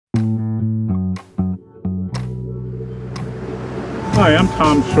Hi, I'm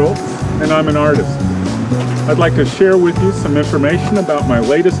Tom Schulz, and I'm an artist. I'd like to share with you some information about my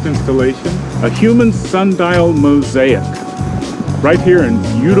latest installation, a human sundial mosaic, right here in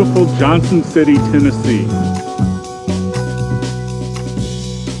beautiful Johnson City, Tennessee.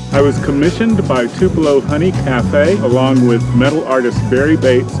 I was commissioned by Tupelo Honey Cafe, along with metal artist Barry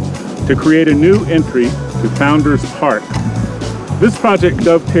Bates, to create a new entry to Founders Park. This project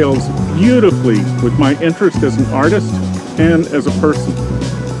dovetails beautifully with my interest as an artist and as a person.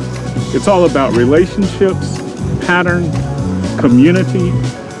 It's all about relationships, pattern, community,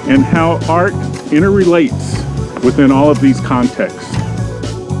 and how art interrelates within all of these contexts.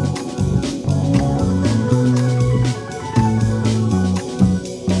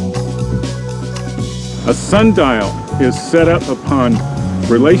 A sundial is set up upon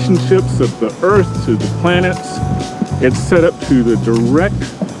relationships of the Earth to the planets. It's set up to the direct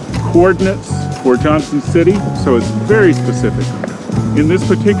coordinates for Johnson City, so it's very specific. In this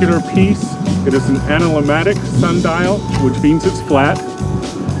particular piece, it is an analemmatic sundial, which means it's flat.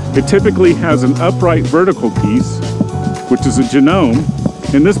 It typically has an upright vertical piece, which is a genome.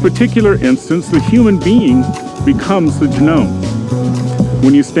 In this particular instance, the human being becomes the genome.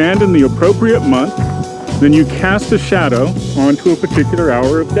 When you stand in the appropriate month, then you cast a shadow onto a particular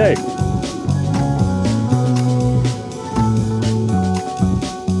hour of day.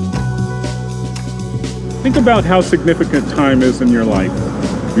 Think about how significant time is in your life.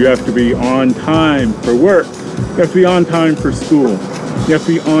 You have to be on time for work. You have to be on time for school. You have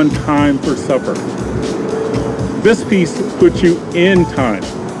to be on time for supper. This piece puts you in time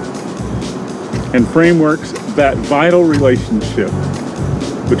and frameworks that vital relationship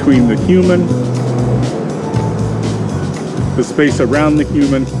between the human, the space around the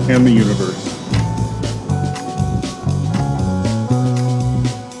human, and the universe.